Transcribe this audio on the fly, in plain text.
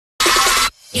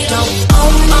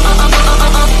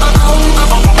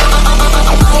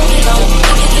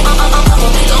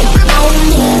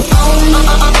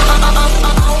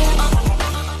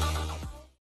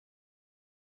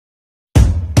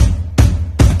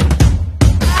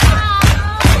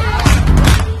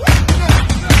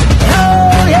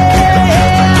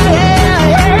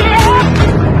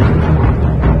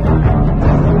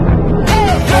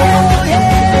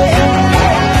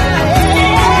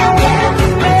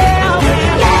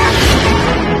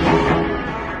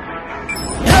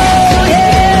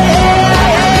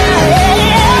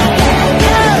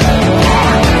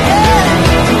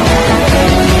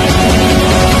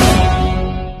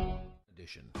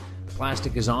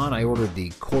Plastic is on. I ordered the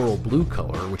coral blue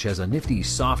color, which has a nifty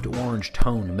soft orange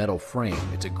toned metal frame.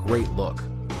 It's a great look.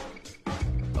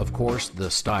 Of course, the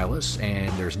stylus,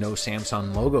 and there's no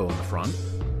Samsung logo in the front.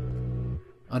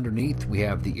 Underneath, we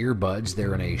have the earbuds.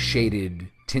 They're in a shaded,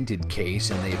 tinted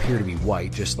case, and they appear to be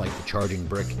white, just like the charging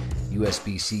brick,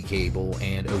 USB-C cable,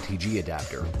 and OTG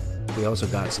adapter. We also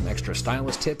got some extra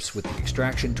stylus tips with the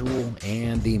extraction tool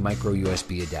and the micro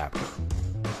USB adapter.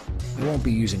 I won't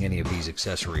be using any of these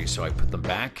accessories, so I put them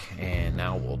back, and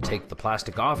now we'll take the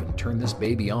plastic off and turn this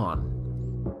baby on.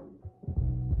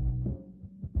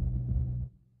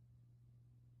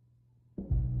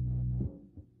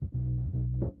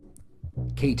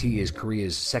 KT is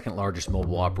Korea's second largest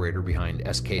mobile operator behind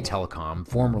SK Telecom.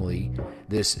 Formerly,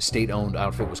 this state-owned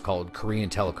outfit was called Korean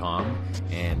Telecom,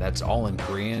 and that's all in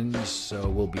Korean, so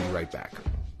we'll be right back.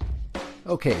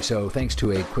 Okay, so thanks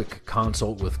to a quick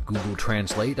consult with Google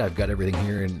Translate, I've got everything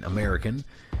here in American,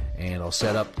 and I'll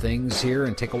set up things here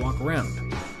and take a walk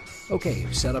around. Okay,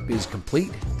 setup is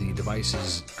complete. The device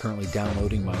is currently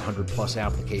downloading my 100+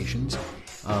 applications.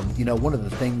 One of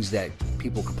the things that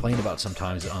people complain about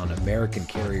sometimes on American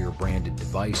carrier-branded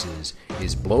devices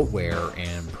is bloatware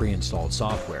and pre-installed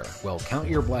software. Well, count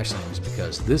your blessings,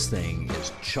 because this thing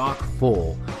is chock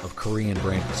full of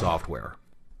Korean-branded software.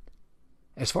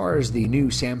 As far as the new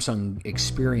Samsung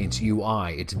Experience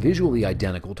UI, it's visually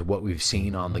identical to what we've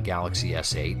seen on the Galaxy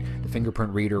S8. The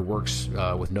fingerprint reader works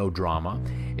with no drama.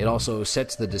 It also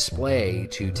sets the display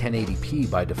to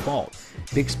 1080p by default.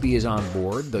 Bixby is on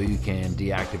board, though you can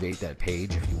deactivate that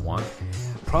page if you want.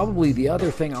 Probably the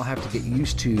other thing I'll have to get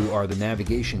used to are the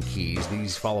navigation keys.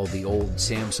 These follow the old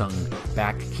Samsung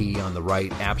back key on the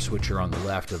right, app switcher on the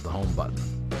left of the home button.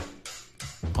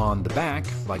 On the back,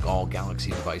 like all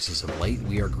Galaxy devices of late,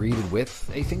 we are greeted with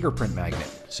a fingerprint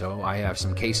magnet, so I have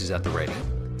some cases at the ready.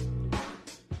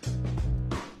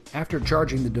 After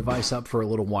charging the device up for a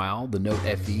little while, the Note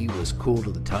FE was cool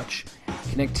to the touch.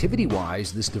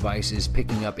 Connectivity-wise, this device is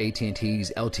picking up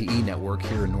AT&T's LTE network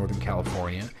here in Northern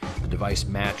California. The device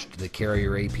matched the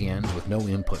carrier APNs with no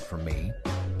input from me.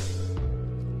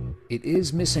 It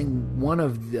is missing one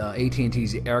of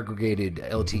AT&T's aggregated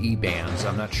LTE bands.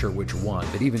 I'm not sure which one,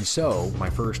 but even so, my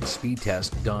first speed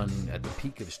test done at the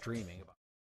peak of streaming.